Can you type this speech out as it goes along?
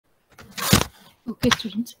Okay,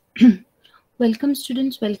 students. Welcome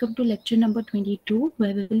to lecture number 22,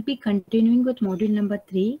 where we will be continuing with module number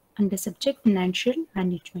 3 under subject financial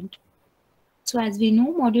management. So as we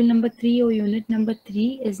know, module number 3 or unit number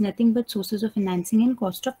 3 is nothing but sources of financing and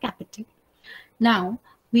cost of capital. Now,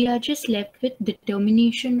 we are just left with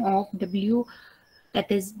determination of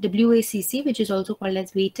that is WACC, which is also called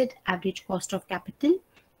as weighted average cost of capital,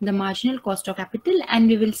 the marginal cost of capital, and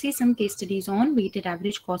we will see some case studies on weighted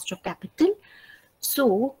average cost of capital.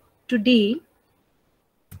 So today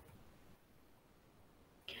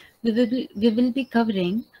we will be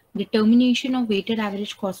covering determination of weighted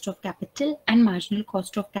average cost of capital and marginal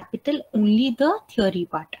cost of capital, only the theory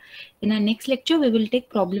part. In our next lecture, we will take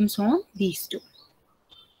problems on these two.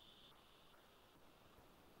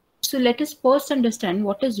 So let us first understand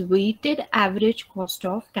what is weighted average cost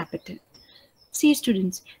of capital. See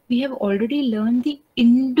students, we have already learned the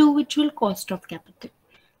individual cost of capital.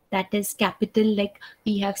 That is capital, like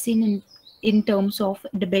we have seen in terms of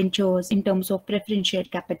debentures, in terms of preferential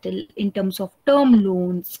capital, in terms of term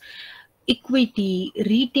loans, equity,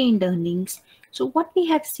 retained earnings. So what we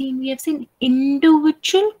have seen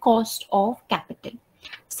individual cost of capital.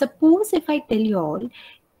 Suppose if I tell you all,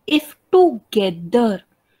 if together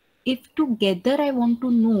I want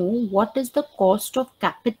to know what is the cost of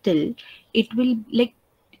capital, it will like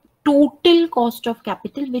total cost of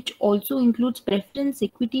capital, which also includes preference,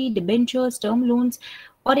 equity, debentures, term loans,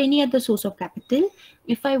 or any other source of capital.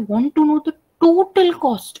 If I want to know the total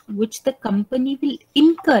cost which the company will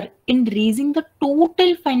incur in raising the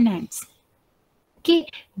total finance, okay,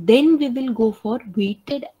 then we will go for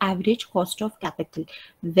weighted average cost of capital,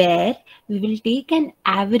 where we will take an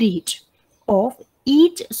average of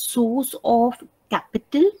each source of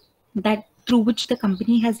capital that through which the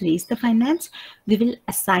company has raised the finance. We will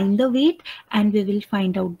assign the weight and we will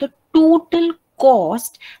find out the total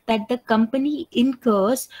cost that the company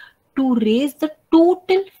incurs to raise the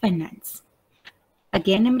total finance.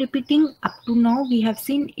 Again, I'm repeating, up to now we have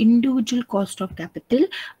seen individual cost of capital,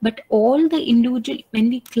 but when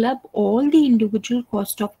we club all the individual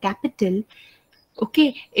cost of capital,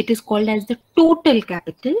 okay, it is called as the total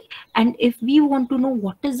capital. And if we want to know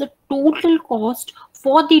what is the total cost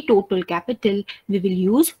for the total capital, we will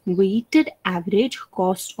use weighted average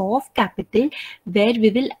cost of capital, where we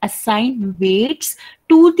will assign weights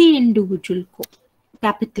to the individual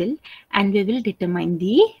capital and we will determine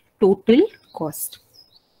the total cost.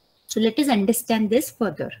 So let us understand this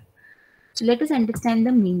further. So let us understand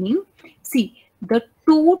the meaning. See, the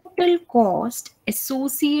total cost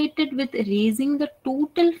associated with raising the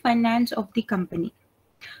total finance of the company.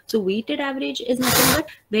 So weighted average is nothing but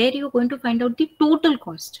where you're going to find out the total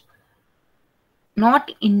cost,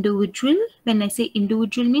 not individual. When I say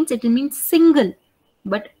individual, means it means single,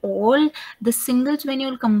 but all the singles, when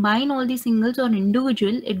you'll combine all the singles or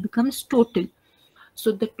individual, it becomes total.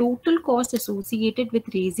 So the total cost associated with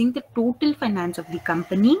raising the total finance of the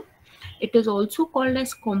company, it is also called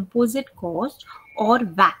as composite cost or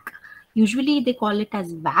WACC. Usually they call it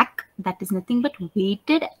as WACC. That is nothing but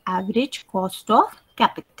weighted average cost of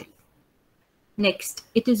capital. Next,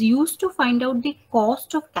 it is used to find out the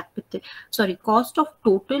cost of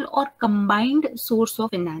total or combined source of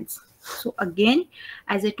finance. So again,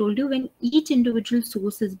 as I told you, when each individual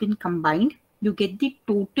source has been combined, you get the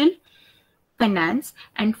total finance,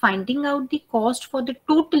 and finding out the cost for the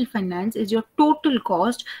total finance is your total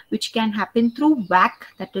cost, which can happen through WACC,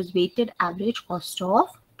 that is weighted average cost of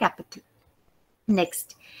capital.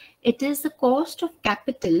 Next, it is the cost of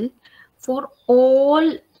capital for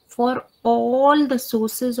all the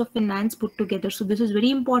sources of finance put together. So this is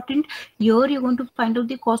very important. Here you're going to find out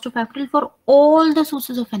the cost of capital for all the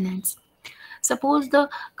sources of finance. Suppose the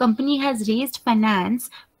company has raised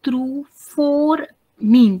finance through 4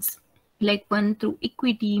 means, like one through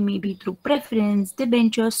equity, maybe through preference,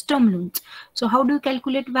 debentures, term loans. So how do you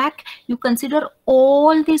calculate WACC? You consider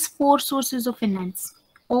all these 4 sources of finance.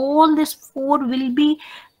 All these 4 will be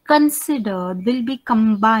considered, will be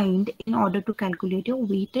combined in order to calculate your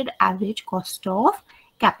weighted average cost of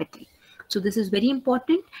capital. So this is very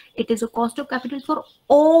important. It is a cost of capital for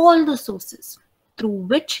all the sources through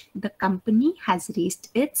which the company has raised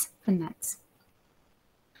its finance.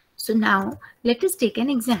 So now let us take an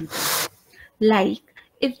example. Like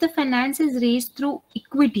if the finance is raised through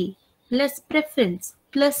equity plus preference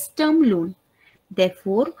plus term loan,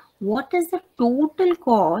 therefore, what is the total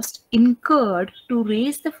cost incurred to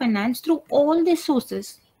raise the finance through all the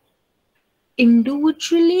sources?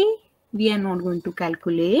 Individually, we are not going to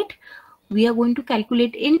calculate. We are going to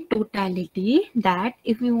calculate in totality, that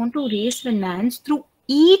if we want to raise finance through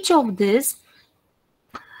each of this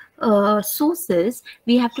sources,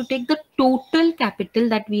 we have to take the total capital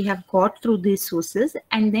that we have got through these sources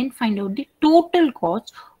and then find out the total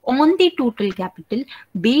cost on the total capital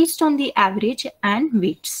based on the average and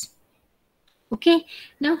weights. Okay,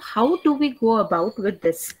 now how do we go about with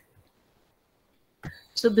this?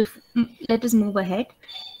 So let us move ahead.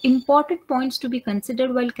 Important points to be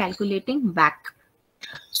considered while calculating WACC.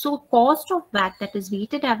 So cost of WACC, that is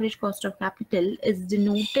weighted average cost of capital, is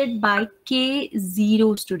denoted by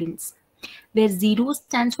K0, students, where 0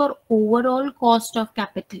 stands for overall cost of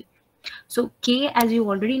capital. So K, as you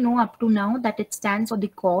already know up to now, that it stands for the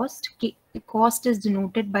cost. The cost is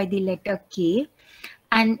denoted by the letter K,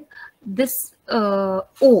 and this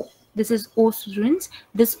O, this is O, students.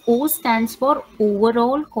 This O stands for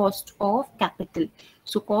overall cost of capital.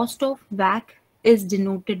 So cost of WACC is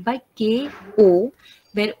denoted by KO,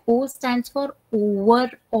 where O stands for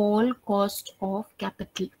overall cost of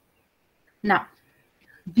capital. Now,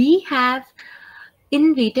 we have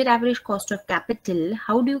in weighted average cost of capital,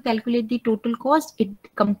 how do you calculate the total cost? It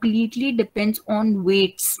completely depends on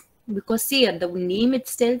weights, because see here, the name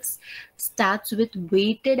itself starts with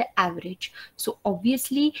weighted average. So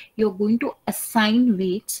obviously you're going to assign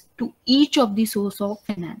weights to each of the source of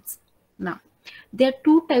finance. Now, there are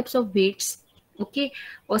two types of weights, okay,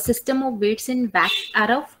 or system of weights in WACC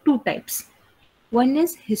are of two types. One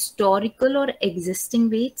is historical or existing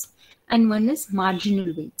weights, and one is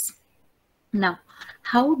marginal weights. Now,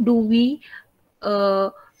 how do we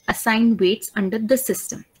assign weights under the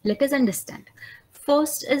system? Let us understand.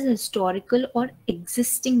 First is historical or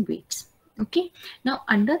existing weights. Okay. Now,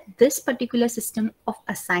 under this particular system of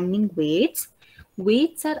assigning weights,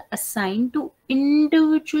 weights are assigned to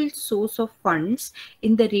individual source of funds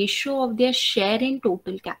in the ratio of their share in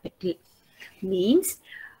total capital. Means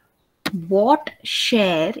what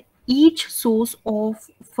share each source of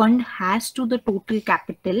fund has to the total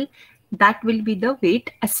capital, that will be the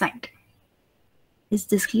weight assigned. Is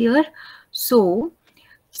this clear? So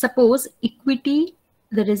suppose equity,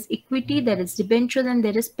 there is debenture, and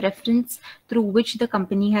there is preference through which the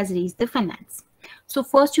company has raised the finance. So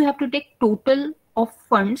first you have to take total of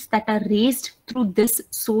funds that are raised through this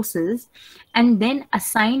sources and then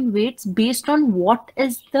assign weights based on what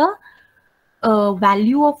is the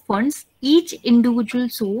value of funds each individual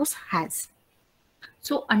source has.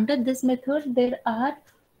 So under this method, there are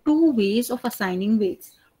two ways of assigning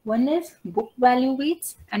weights. One is book value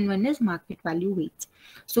weights and one is market value weights.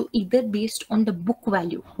 So either based on the book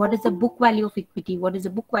value, what is the book value of equity, what is the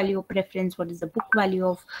book value of preference, what is the book value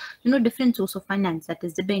of different source of finance, that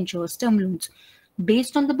is debentures, term loans.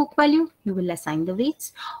 Based on the book value, you will assign the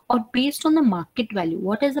weights, or based on the market value,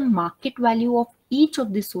 what is the market value of each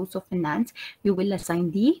of the source of finance, you will assign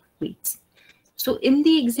the weights. So in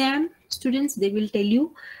the exam, students, they will tell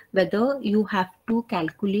you whether you have to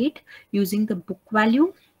calculate using the book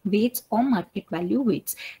value weights or market value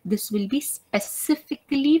weights. This will be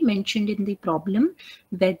specifically mentioned in the problem,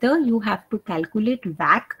 whether you have to calculate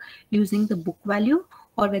WACC using the book value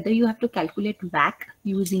or whether you have to calculate WACC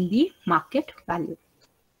using the market value.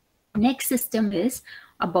 Next system is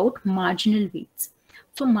about marginal weights.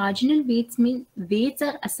 So marginal weights mean weights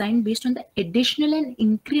are assigned based on the additional and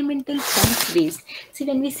incremental funds raised. See,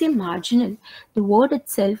 when we say marginal, the word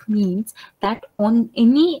itself means that on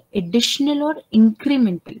any additional or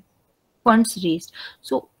incremental funds raised.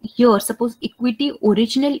 So here, suppose equity,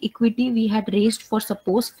 original equity we had raised for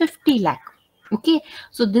suppose 50 lakh. Okay,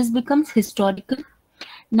 so this becomes historical.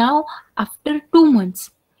 Now, after 2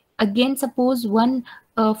 months, again, suppose 5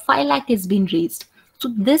 lakh has been raised. So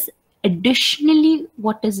this additionally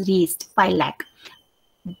what is raised, 5 lakh.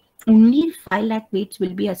 Only 5 lakh weights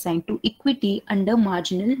will be assigned to equity under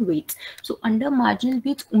marginal weights. So under marginal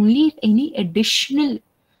weights, only if any additional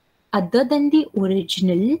other than the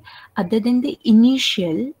original, other than the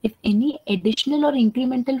initial, if any additional or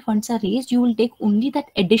incremental funds are raised, you will take only that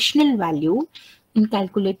additional value in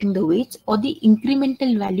calculating the weights, or the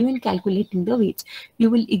incremental value in calculating the weights. You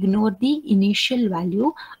will ignore the initial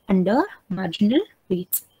value under marginal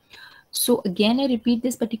weights. So again, I repeat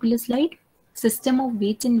this particular slide. System of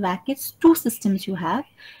weights in WACC is two systems you have: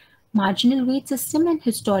 marginal weight system and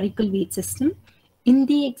historical weight system. In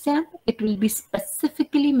the exam, it will be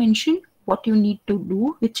specifically mentioned what you need to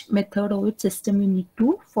do, which method or which system you need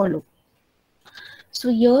to follow. So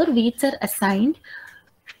here weights are assigned.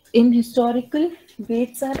 In historical,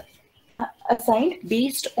 weights are assigned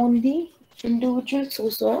based on the individual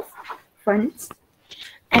source of funds,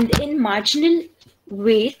 and in marginal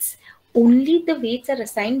weights, only the weights are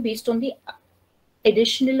assigned based on the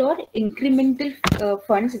additional or incremental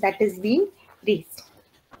funds that is being raised.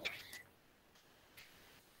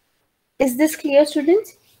 Is this clear,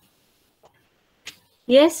 students?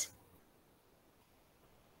 Yes?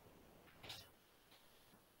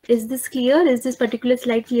 Is this clear? Is this particular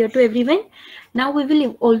slide clear to everyone? Now we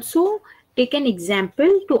will also take an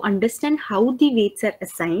example to understand how the weights are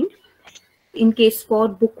assigned in case for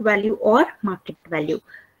book value or market value.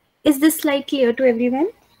 Is this slide clear to everyone?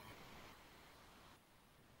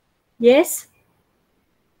 Yes?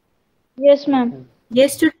 Yes, ma'am.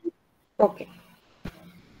 Yes, students? Okay.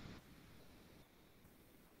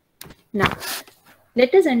 Now,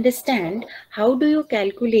 let us understand how do you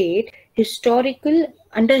calculate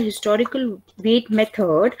under historical weight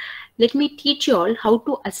method. Let me teach you all how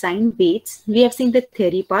to assign weights. We have seen the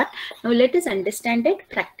theory part. Now let us understand it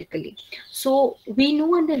practically. So we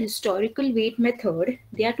know under historical weight method,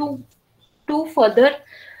 there are two further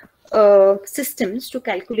systems to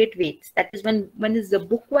calculate weights. That is, one is the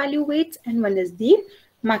book value weights and one is the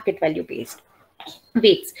market value based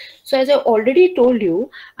weights. So as I already told you,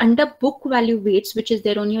 under book value weights, which is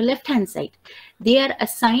there on your left hand side, they are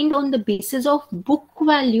assigned on the basis of book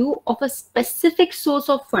value of a specific source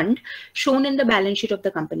of fund shown in the balance sheet of the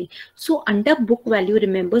company. So under book value,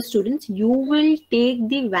 remember students, you will take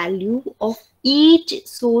the value of each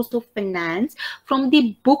source of finance from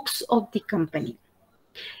the books of the company.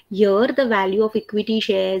 Here, the value of equity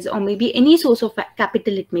shares or maybe any source of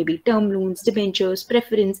capital, it may be term loans, debentures,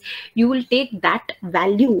 preference, you will take that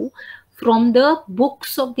value from the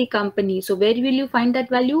books of the company. So where will you find that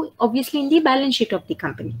value? Obviously in the balance sheet of the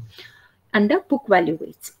company under book value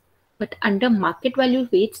weights. But under market value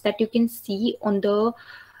weights that you can see on the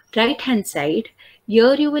right hand side,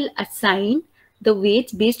 here you will assign the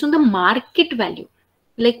weights based on the market value.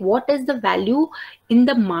 Like what is the value in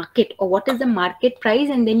the market or what is the market price,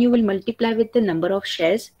 and then you will multiply with the number of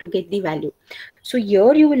shares to get the value. So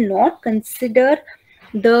here you will not consider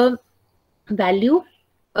the value,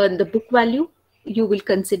 the book value, you will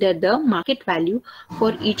consider the market value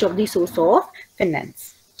for each of the source of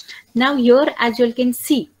finance. Now here, as you can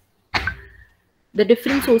see, the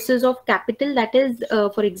different sources of capital, that is,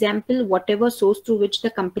 for example, whatever source through which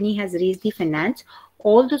the company has raised the finance,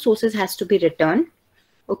 all the sources has to be returned.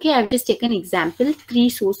 Okay, I've just taken example, 3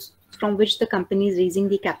 sources from which the company is raising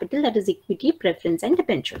the capital, that is equity, preference, and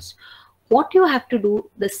debentures. What you have to do,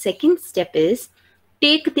 the second step is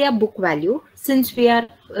take their book value. Since we are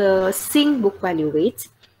seeing book value weights,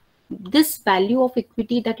 this value of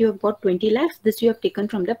equity that you have got 20 lakhs, this you have taken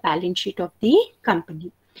from the balance sheet of the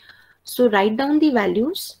company. So write down the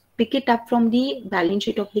values, pick it up from the balance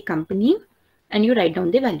sheet of the company, and you write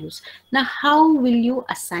down the values. Now, how will you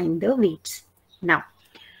assign the weights? Now,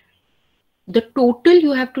 the total,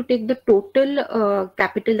 you have to take the total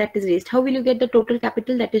capital that is raised. How will you get the total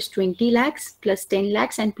capital? That is 20 lakhs plus 10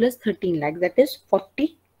 lakhs and plus 13 lakhs. That is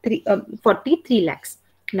 43 lakhs.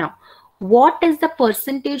 Now, what is the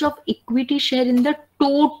percentage of equity share in the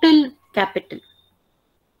total capital?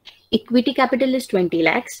 Equity capital is 20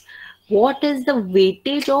 lakhs. What is the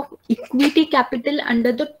weightage of equity capital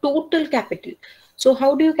under the total capital? So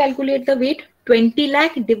how do you calculate the weight? 20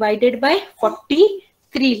 lakh divided by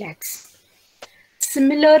 43 lakhs.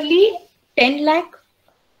 Similarly, 10 lakh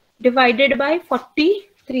divided by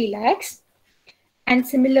 43 lakhs. And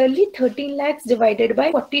similarly, 13 lakhs divided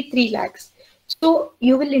by 43 lakhs. So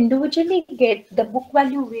you will individually get the book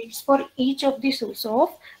value weights for each of the source of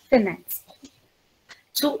finance.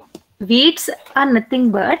 So weights are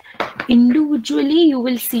nothing but individually you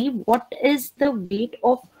will see what is the weight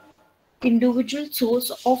of individual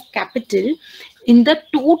source of capital in the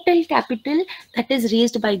total capital that is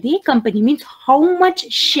raised by the company. Means how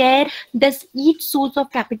much share does each source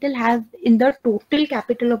of capital have in the total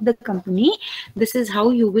capital of the company. This is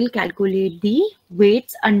how you will calculate the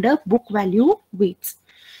weights under book value weights.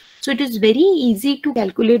 So it is very easy to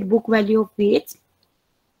calculate book value of weights.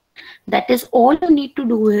 That is, all you need to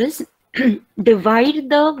do is divide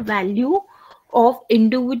the value of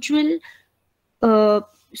individual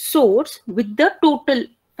source with the total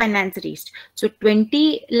finance raised. So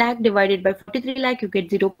 20 lakh divided by 43 lakh, you get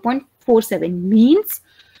 0.47. Means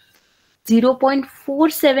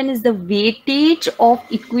 0.47 is the weightage of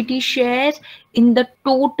equity share in the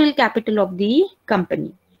total capital of the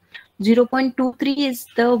company. 0.23 is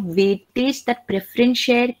the weightage that preference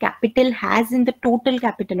share capital has in the total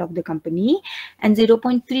capital of the company, and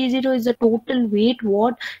 0.30 is the total weight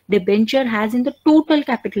what debenture has in the total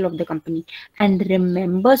capital of the company. And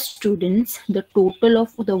remember students, the total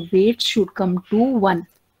of the weight should come to 1.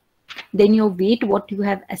 Then your weight what you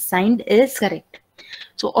have assigned is correct.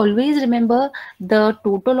 So always remember the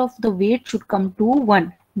total of the weight should come to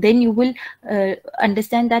 1. Then you will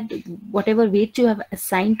understand that whatever weight you have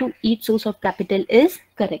assigned to each source of capital is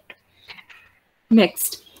correct.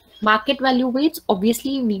 Next, Market value weights,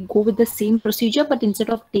 obviously we go with the same procedure, but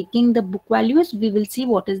instead of taking the book values, we will see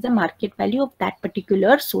what is the market value of that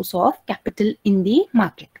particular source of capital in the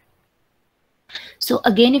market. So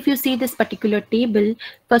again, if you see this particular table,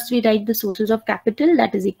 first we write the sources of capital,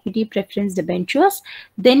 that is equity, preference, debentures.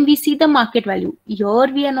 Then we see the market value. Here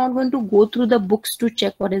we are not going to go through the books to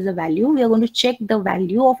check what is the value. We are going to check the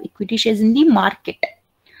value of equity shares in the market,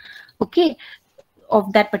 okay,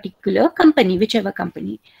 of that particular company, whichever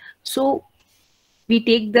company. So we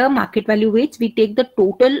take the market value weights, we take the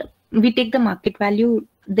total, we take the market value,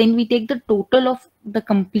 then we take the total of the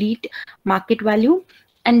complete market value,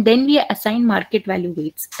 and then we assign market value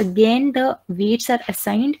weights. Again, the weights are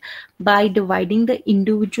assigned by dividing the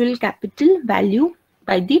individual capital value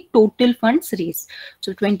by the total funds raised.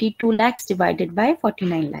 So 22 lakhs divided by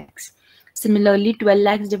 49 lakhs. Similarly, 12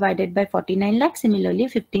 lakhs divided by 49 lakhs. Similarly,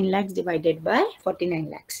 15 lakhs divided by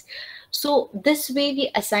 49 lakhs. So this way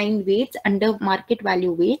we assign weights under market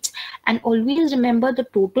value weights, and always remember the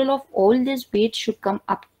total of all these weights should come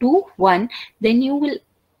up to 1. Then you will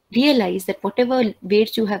realize that whatever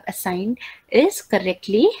weights you have assigned is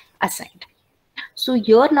correctly assigned. So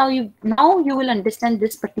here now you will understand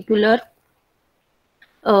this particular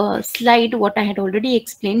slide, what I had already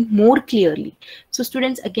explained more clearly. So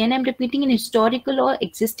students, again I'm repeating, in historical or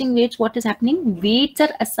existing weights, what is happening? Weights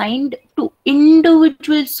are assigned to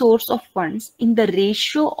individual source of funds in the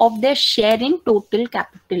ratio of their share in total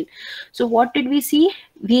capital. So what did we see?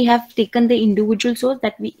 We have taken the individual source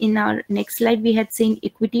that we, in our next slide we had seen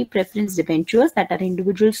equity, preference, debentures, that are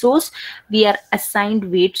individual source. We are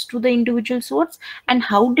assigned weights to the individual source. And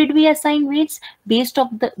how did we assign weights? Based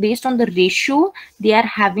on the ratio they are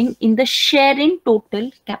having in the share in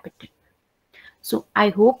total capital. So I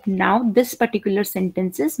hope now this particular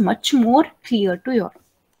sentence is much more clear to you.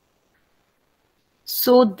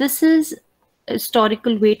 So this is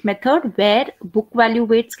historical weight method where book value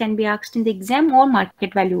weights can be asked in the exam, or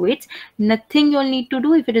market value weights. Nothing you'll need to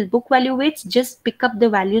do. If it is book value weights, just pick up the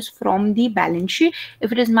values from the balance sheet.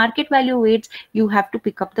 If it is market value weights, you have to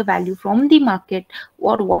pick up the value from the market,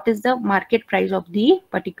 or what is the market price of the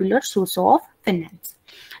particular source of finance.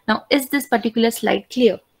 Now, is this particular slide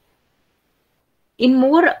clear? In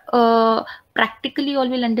more practically, all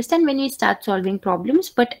will understand when we start solving problems,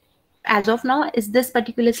 but as of now, is this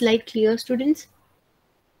particular slide clear, students?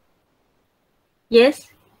 Yes?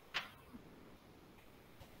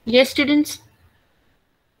 Yes, students?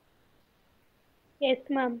 Yes,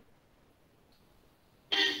 ma'am.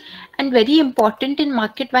 And very important, in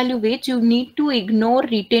market value weights, you need to ignore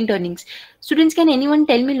retained earnings. Students, can anyone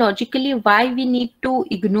tell me logically why we need to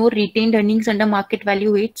ignore retained earnings under market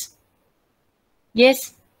value weights?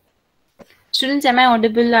 Yes? Students, am I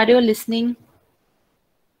audible? Are you listening?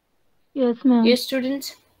 Yes, ma'am. Yes,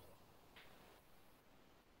 students?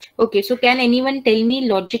 Okay, so can anyone tell me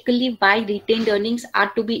logically why retained earnings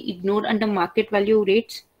are to be ignored under market value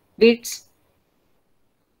weights? Yes.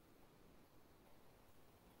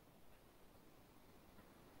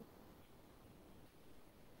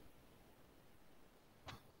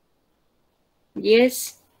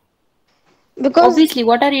 Because obviously,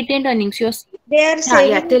 what are retained earnings? they are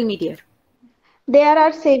saving. Yeah, tell me, dear. They are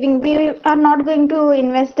our saving. We are not going to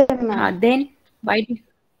invest them, ma'am. Then why?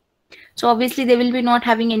 So obviously they will be not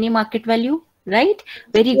having any market value, right?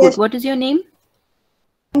 Very good. Yes. What is your name?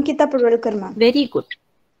 Ankita Purvalkar, ma'am. Very good.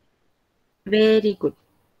 Very good.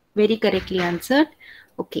 Very correctly answered.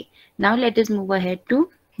 Okay. Now let us move ahead to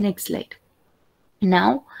next slide.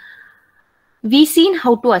 Now we've seen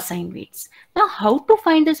how to assign weights. Now how to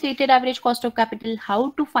find this weighted average cost of capital,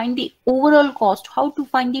 how to find the overall cost, how to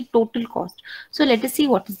find the total cost. So let us see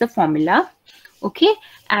what is the formula. Okay.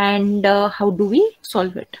 And how do we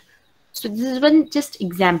solve it? So this is one just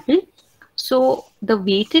example. So the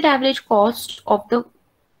weighted average cost of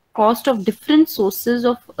different sources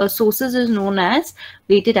is known as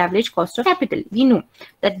weighted average cost of capital. We know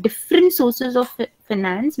that different sources of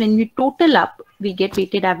finance, when we total up, we get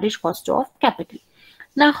weighted average cost of capital.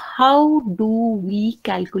 Now, how do we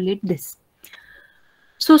calculate this?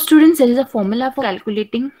 So students, there is a formula for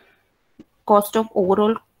calculating cost of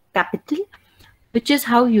overall capital, which is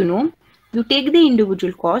how you take the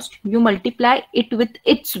individual cost, you multiply it with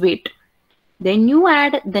its weight. Then you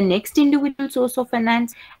add the next individual source of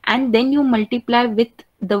finance, and then you multiply with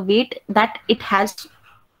the weight that it has.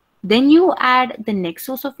 Then you add the next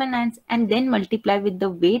source of finance and then multiply with the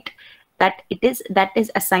weight that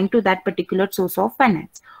is assigned to that particular source of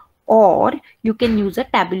finance. Or you can use a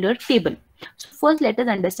tabular table. So first let us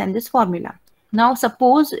understand this formula. Now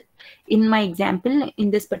suppose in my example,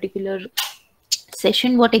 in this particular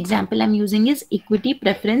session, what example I'm using is equity,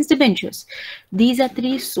 preference, debentures. These are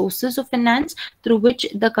three sources of finance through which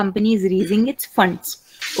the company is raising its funds.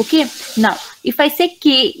 Okay, now if I say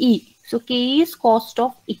KE, so KE is cost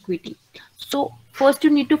of equity. So first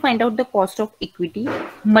you need to find out the cost of equity,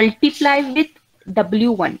 multiply with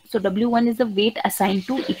W1. So W1 is the weight assigned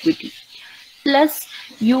to equity. Plus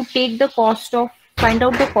you take the cost of, find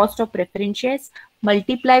out the cost of preference shares,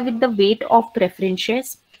 multiply with the weight of preference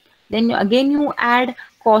shares. Then again you add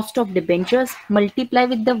cost of debentures, multiply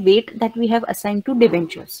with the weight that we have assigned to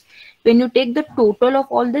debentures. When you take the total of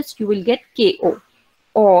all this, you will get KO.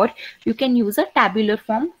 Or you can use a tabular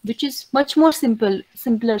form, which is much more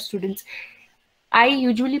simpler, students. I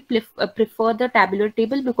usually prefer the tabular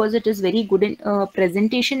table because it is very good in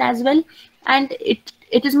presentation as well, and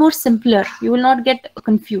it is more simpler. You will not get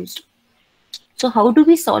confused. So how do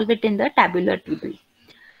we solve it in the tabular table?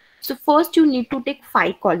 So first you need to take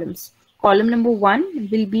 5 columns. Column number 1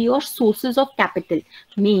 will be your sources of capital.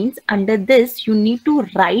 Means under this you need to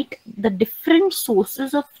write the different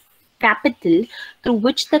sources of capital through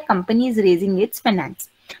which the company is raising its finance.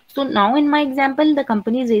 So now in my example, the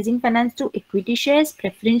company is raising finance to equity shares,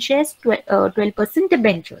 preference shares, 12%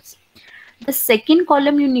 debentures. The second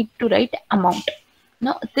column you need to write amount.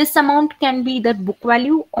 Now this amount can be either book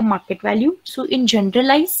value or market value. So in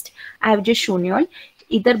generalized, I have just shown you all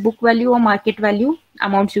either book value or market value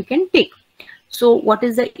amounts you can take. So what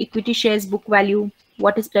is the equity shares book value?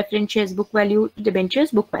 What is preference shares book value?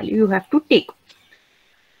 Debentures book value you have to take.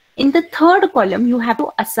 In the third column, you have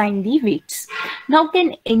to assign the weights. Now,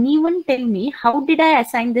 can anyone tell me how did I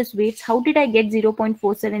assign these weights? How did I get 0.47,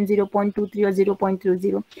 0.23 or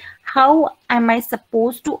 0.30? How am I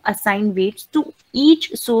supposed to assign weights to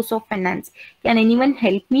each source of finance? Can anyone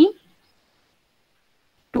help me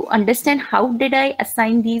to understand how did I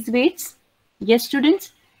assign these weights? Yes,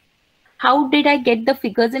 students. How did I get the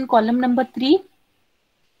figures in column number 3?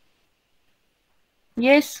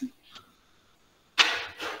 Yes.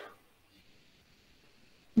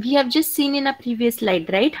 We have just seen in a previous slide,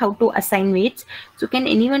 right, how to assign weights. So can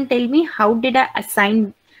anyone tell me how did I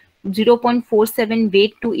assign 0.47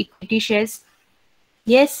 weight to equity shares?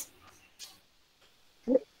 Yes.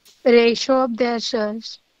 Ratio of their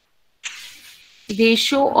shares.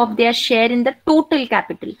 Ratio of their share in the total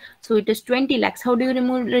capital. So it is 20 lakhs. How do you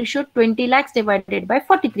remove ratio? 20 lakhs divided by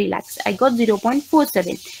 43 lakhs. I got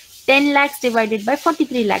 0.47. 10 lakhs divided by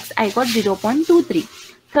 43 lakhs. I got 0.23.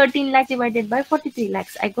 13 lakhs divided by 43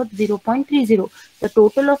 lakhs. I got 0.30. The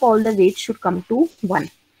total of all the weights should come to 1.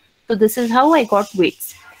 So this is how I got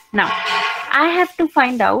weights. Now I have to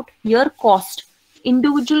find out your cost,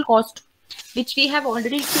 individual cost, which we have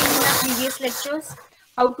already seen in our previous lectures.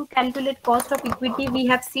 How to calculate cost of equity? We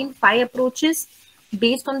have seen 5 approaches.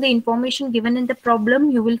 Based on the information given in the problem,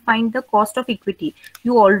 you will find the cost of equity.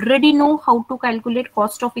 You already know how to calculate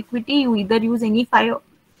cost of equity. You either use any 5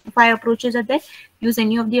 approaches are there, use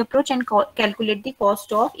any of the approach and calculate the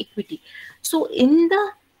cost of equity. So in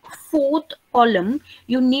the 4th column,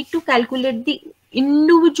 you need to calculate the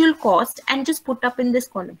individual cost and just put up in this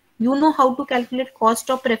column. You know how to calculate cost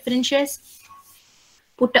of preference shares?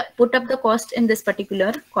 Put up the cost in this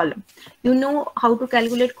particular column. You know how to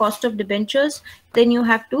calculate cost of debentures. Then you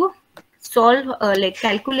have to solve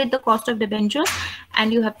calculate the cost of debentures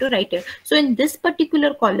and you have to write it. So in this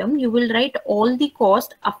particular column, you will write all the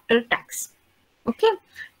cost after tax. Okay.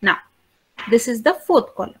 Now this is the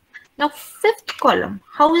 4th column. Now 5th column,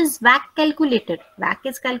 how is WACC calculated? WACC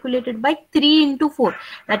is calculated by 3 into 4.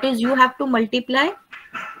 That is, you have to multiply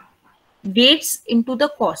weights into the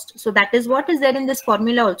cost. So that is what is there in this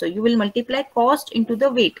formula also. You will multiply cost into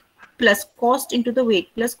the weight plus cost into the weight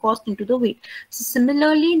plus cost into the weight. So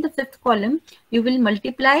similarly in the 5th column, you will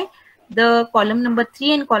multiply the column number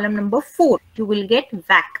 3 and column number 4. You will get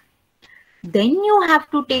WACC. Then you have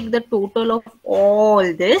to take the total of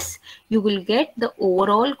all this. You will get the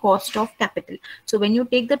overall cost of capital. So when you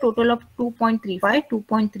take the total of 2.35,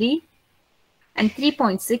 2.3 and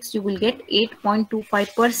 3.6, you will get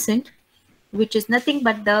 8.25%, which is nothing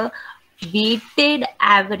but the weighted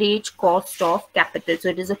average cost of capital. So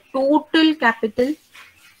it is a total capital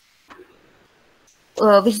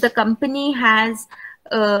which the company has,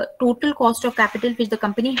 total cost of capital which the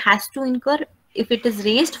company has to incur if it is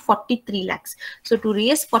raised 43 lakhs. So to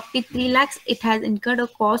raise 43 lakhs, it has incurred a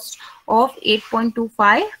cost of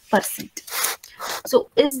 8.25%. So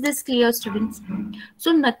is this clear, students?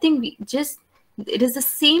 So nothing, we just, it is the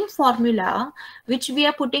same formula which we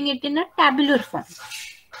are putting it in a tabular form.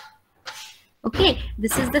 Okay,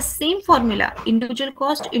 this is the same formula, individual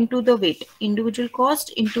cost into the weight, individual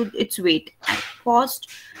cost into its weight, and cost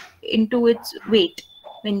into its weight.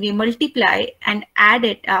 When we multiply and add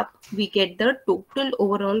it up, we get the total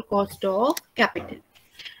overall cost of capital.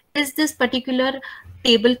 Is this particular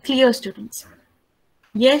table clear, students?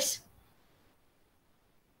 Yes.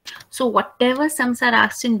 So whatever sums are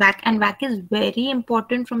asked in WAC, and WAC is very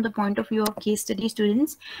important from the point of view of case study,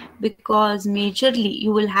 students, because majorly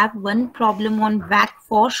you will have one problem on WAC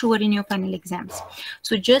for sure in your final exams.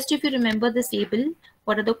 So just if you remember this table,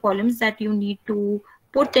 what are the columns that you need to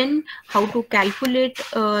put in, how to calculate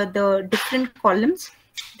the different columns,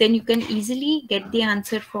 then you can easily get the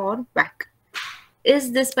answer for WAC.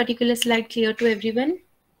 Is this particular slide clear to everyone?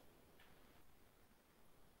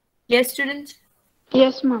 Yes, students?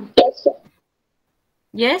 Yes, ma'am.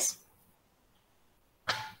 Yes?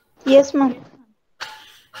 Yes, ma'am.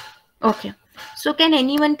 Okay. So can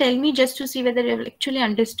anyone tell me, just to see whether you have actually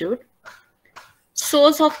understood,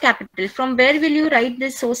 source of capital? From where will you write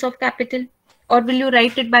this source of capital? Or will you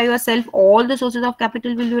write it by yourself? All the sources of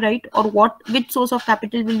capital will you write? Or which source of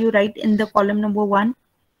capital will you write in the column number 1?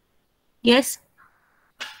 Yes?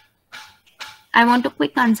 I want a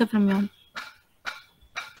quick answer from you.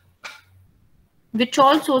 Which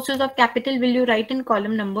all sources of capital will you write in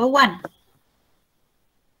column number 1?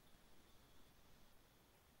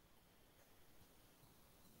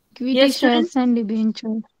 Equity Yes, shares students? and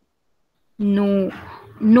debentures.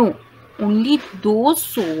 No. Only those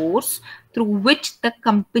sources through which the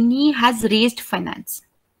company has raised finance.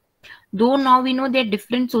 Though now we know there are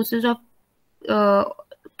different sources of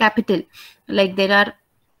capital, like there are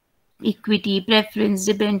equity, preference,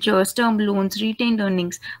 debentures, term loans, retained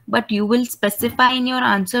earnings, but you will specify in your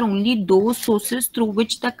answer only those sources through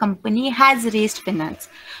which the company has raised finance.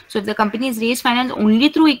 So if the company has raised finance only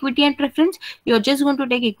through equity and preference, you're just going to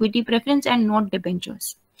take equity, preference, and not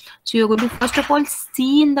debentures. So you're going to first of all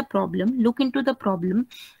see in the problem, look into the problem,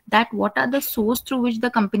 that what are the source through which the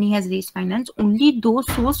company has raised finance. Only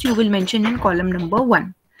those source you will mention in column number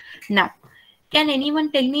 1. Now, can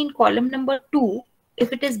anyone tell me in column number 2,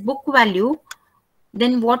 if it is book value,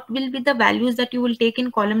 then what will be the values that you will take in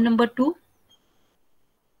column number 2?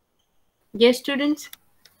 Yes, students?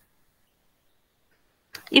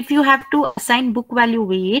 If you have to assign book value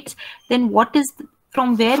weights, then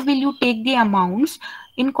from where will you take the amounts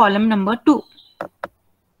in column number 2?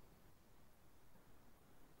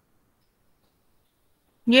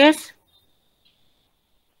 Yes?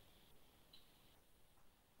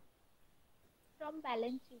 From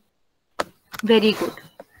balance sheet. Very good.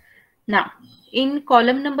 Now, in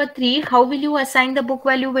column number 3, how will you assign the book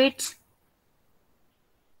value weights?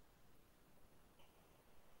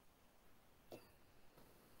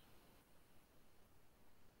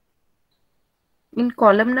 In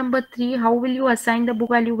column number 3, how will you assign the book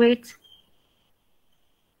value weights?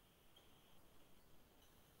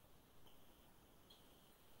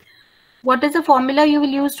 What is the formula you will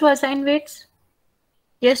use to assign weights?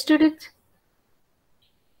 Yes, students?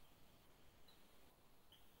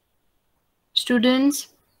 Students?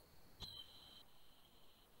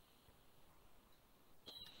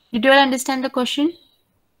 Did you all understand the question?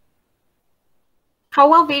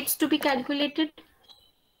 How are weights to be calculated?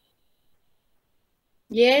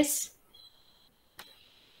 Yes.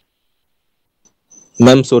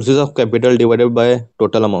 Ma'am, sources of capital divided by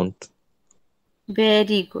total amount.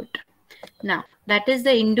 Very good. Now, that is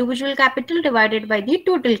the individual capital divided by the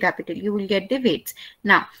total capital. You will get the weights.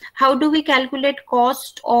 Now, how do we calculate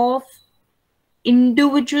cost of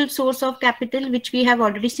individual source of capital, which we have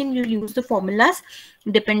already seen? We will use the formulas.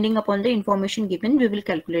 Depending upon the information given, we will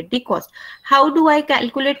calculate the cost. How do I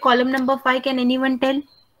calculate column number 5? Can anyone tell?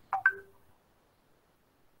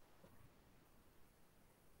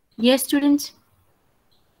 Yes, students?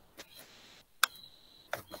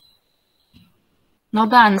 Now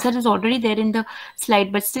the answer is already there in the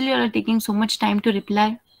slide, but still you are taking so much time to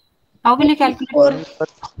reply. How will you calculate? 4.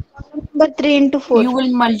 Number 3 into 4. You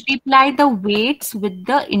will multiply the weights with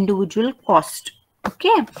the individual cost.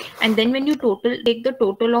 Okay. And then when you take the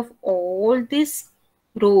total of all these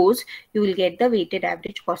rows, you will get the weighted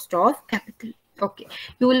average cost of capital. Okay.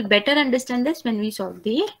 You will better understand this when we solve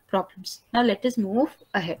the problems. Now let us move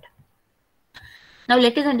ahead. Now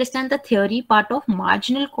let us understand the theory part of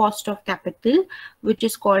marginal cost of capital, which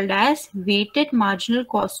is called as weighted marginal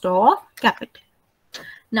cost of capital.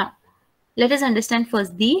 Now, let us understand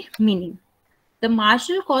first the meaning. The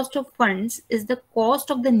marginal cost of funds is the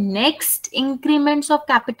cost of the next increments of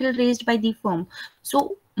capital raised by the firm.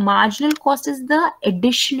 So marginal cost is the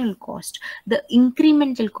additional cost, the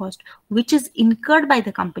incremental cost, which is incurred by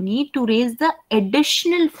the company to raise the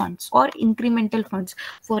additional funds or incremental funds.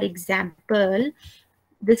 For example,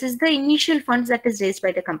 this is the initial funds that is raised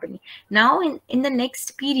by the company. Now in the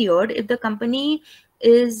next period, if the company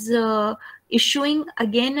is issuing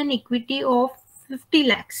again an equity of 50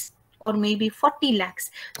 lakhs or maybe 40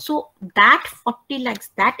 lakhs. So that 40 lakhs,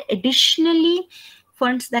 that additionally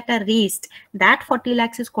funds that are raised, that 40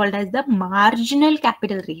 lakhs is called as the marginal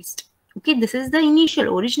capital raised. Okay, this is the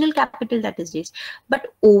initial original capital that is raised. But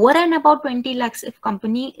over and above 20 lakhs, if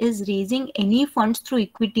company is raising any funds through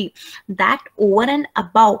equity, that over and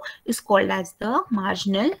above is called as the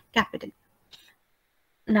marginal capital.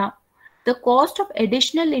 Now, the cost of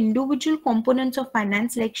additional individual components of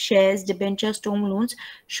finance like shares, debentures, term loans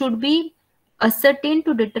should be ascertained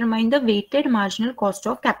to determine the weighted marginal cost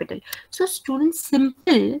of capital. So students,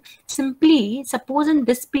 simply suppose in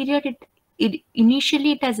this period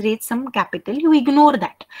initially it has raised some capital, you ignore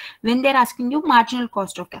that when they're asking you marginal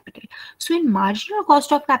cost of capital. So in marginal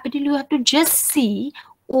cost of capital, you have to just see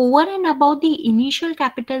over and above the initial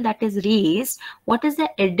capital that is raised, what is the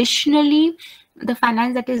additionally the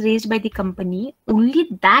finance that is raised by the company, only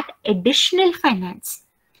that additional finance.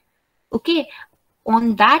 Okay,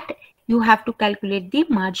 on that you have to calculate the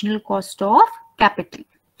marginal cost of capital.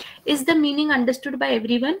 Is the meaning understood by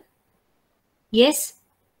everyone? Yes.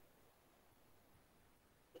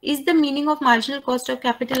 Is the meaning of marginal cost of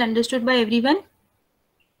capital understood by everyone?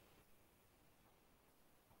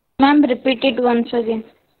 Ma'am, repeat it once again.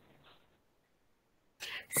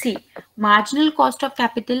 See, marginal cost of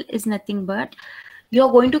capital is nothing but you are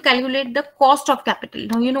going to calculate the cost of capital.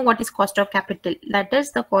 Now you know what is cost of capital. That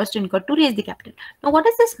is the cost incurred to raise the capital. Now what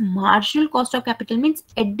is this marginal cost of capital? Means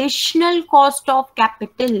additional cost of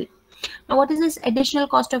capital. Now what is this additional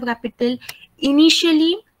cost of capital?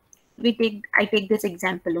 Initially, I take this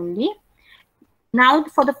example only. Now,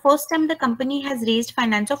 for the first time, the company has raised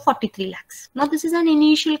finance of 43 lakhs. Now, this is an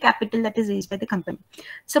initial capital that is raised by the company.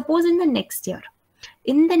 Suppose in the next year,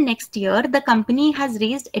 the company has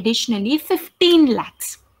raised additionally 15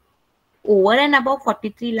 lakhs. Over and above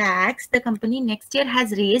 43 lakhs, the company next year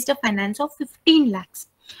has raised a finance of 15 lakhs.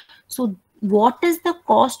 So, what is the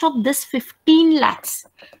cost of this 15 lakhs?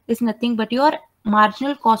 Is nothing but your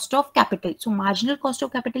marginal cost of capital. So, marginal cost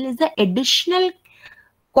of capital is the additional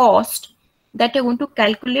cost that you're going to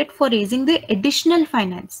calculate for raising the additional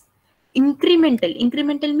finance.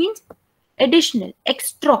 Incremental means additional,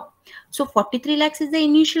 extra. So 43 lakhs is the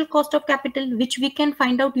initial cost of capital, which we can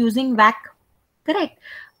find out using WACC, correct?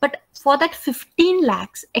 But for that 15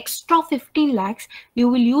 lakhs, extra 15 lakhs, you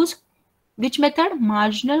will use which method?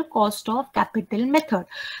 Marginal cost of capital method.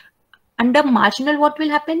 Under marginal, what will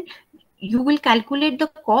happen? You will calculate the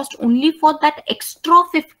cost only for that extra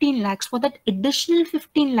 15 lakhs, for that additional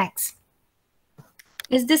 15 lakhs.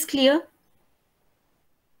 Is this clear?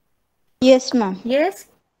 Yes, ma'am. Yes.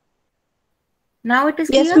 Now it is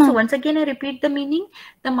clear. Yes, So once again, I repeat the meaning.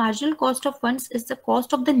 The marginal cost of funds is the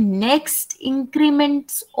cost of the next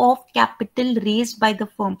increments of capital raised by the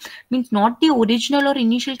firm. Means not the original or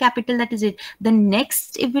initial capital that is it. The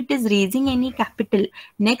next, if it is raising any capital,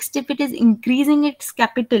 next if it is increasing its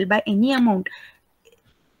capital by any amount,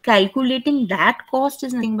 calculating that cost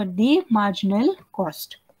is nothing but the marginal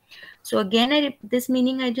cost. So again, this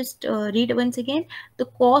meaning I just read once again. The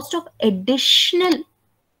cost of additional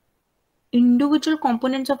individual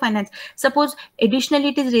components of finance. Suppose additionally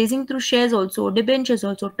it is raising through shares also, debentures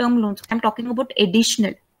also, term loans. I'm talking about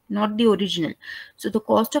additional, not the original. So the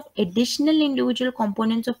cost of additional individual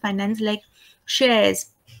components of finance like shares,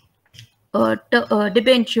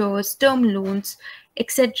 debentures, term loans,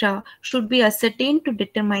 etc. should be ascertained to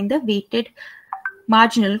determine the weighted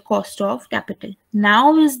marginal cost of capital.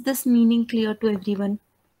 Now is this meaning clear to everyone?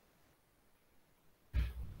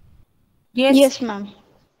 Yes. Yes, ma'am.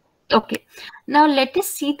 Okay. Now let us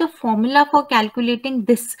see the formula for calculating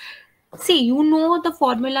this. See, you know the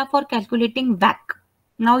formula for calculating WACC.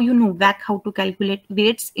 Now you know WACC, how to calculate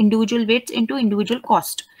weights, individual weights into individual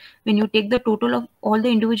cost. When you take the total of all the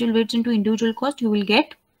individual weights into individual cost, you will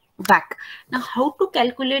get WACC. Now, how to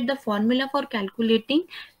calculate the formula for calculating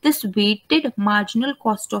this weighted marginal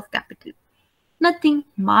cost of capital? Nothing,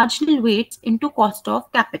 marginal weights into cost of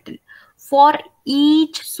capital for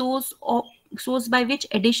each source by which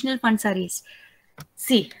additional funds are raised.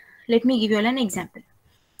 See, let me give you all an example.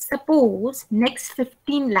 Suppose next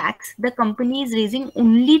 15 lakhs, the company is raising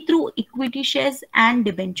only through equity shares and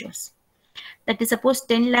debentures. That is, suppose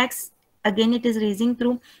 10 lakhs, again it is raising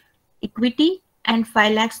through equity and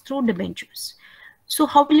 5 lakhs through debentures. So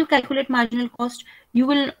how will you calculate marginal cost? You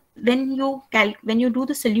will, when you do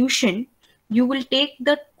the solution, you will take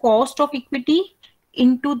the cost of equity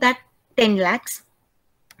into that 10 lakhs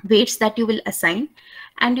weights that you will assign,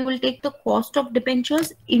 and you will take the cost of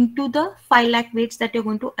debentures into the 5 lakh weights that you're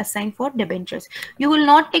going to assign for debentures. You will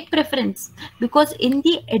not take preference, because in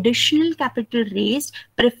the additional capital raised,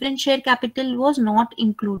 preference share capital was not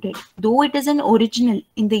included, though it is an original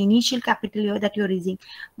in the initial capital year that you're raising.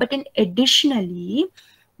 But in additionally,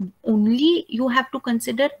 only you have to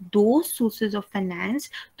consider those sources of finance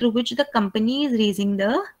through which the company is raising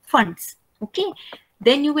the funds. Okay,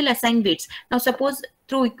 then you will assign weights. Now suppose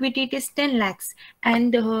through equity it is 10 lakhs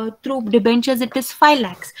and through debentures it is 5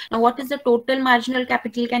 lakhs. Now what is the total marginal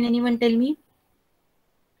capital? Can anyone tell me?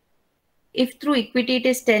 If through equity it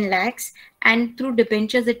is 10 lakhs and through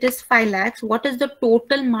debentures it is 5 lakhs, what is the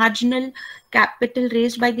total marginal capital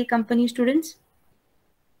raised by the company, students?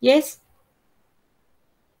 Yes?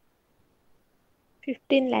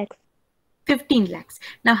 15 lakhs. 15 lakhs.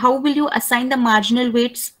 Now, how will you assign the marginal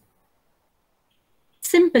weights?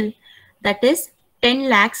 Simple. That is 10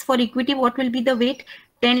 lakhs for equity. What will be the weight?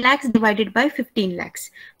 10 lakhs divided by 15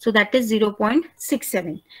 lakhs. So that is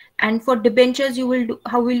 0.67. And for debentures, you will do,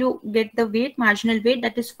 how will you get the weight, marginal weight?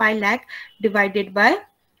 That is 5 lakh divided by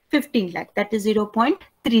 15 lakh. That is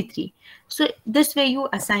 0.33. So this way you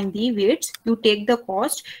assign the weights, you take the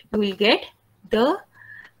cost, you will get the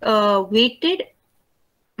weighted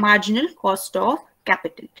marginal cost of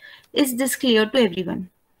capital. Is this clear to everyone?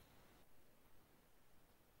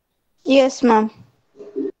 Yes, ma'am.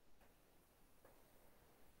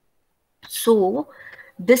 So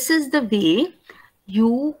this is the way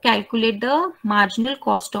you calculate the marginal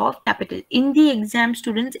cost of capital. In the exam,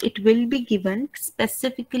 students, it will be given,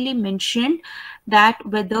 specifically mentioned, that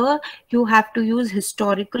whether you have to use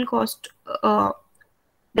historical cost,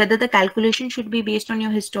 whether the calculation should be based on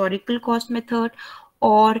your historical cost method,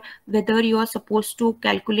 or whether you are supposed to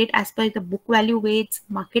calculate as per the book value weights,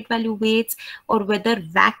 market value weights, or whether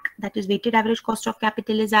WACC, that is weighted average cost of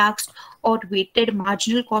capital, is asked, or weighted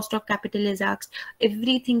marginal cost of capital is asked.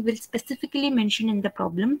 Everything will specifically mention in the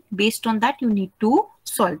problem. Based on that, you need to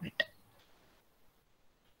solve it.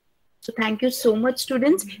 So thank you so much,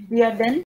 students. We are done.